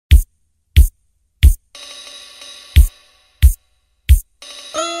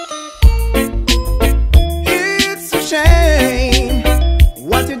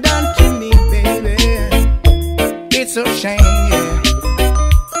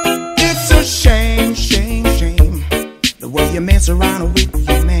around with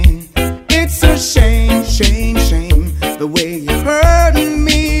your man. It's a shame, shame, shame, the way you're hurting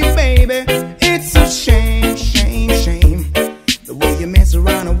me, baby. It's a shame, shame, shame, the way you mess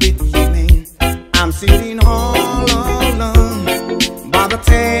around with your man. I'm sitting all alone by the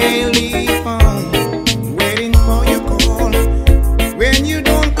telephone, waiting for your call. When you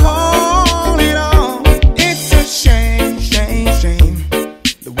don't call at all, it's a shame, shame, shame,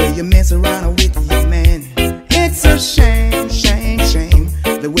 the way you mess around with your man. It's a shame.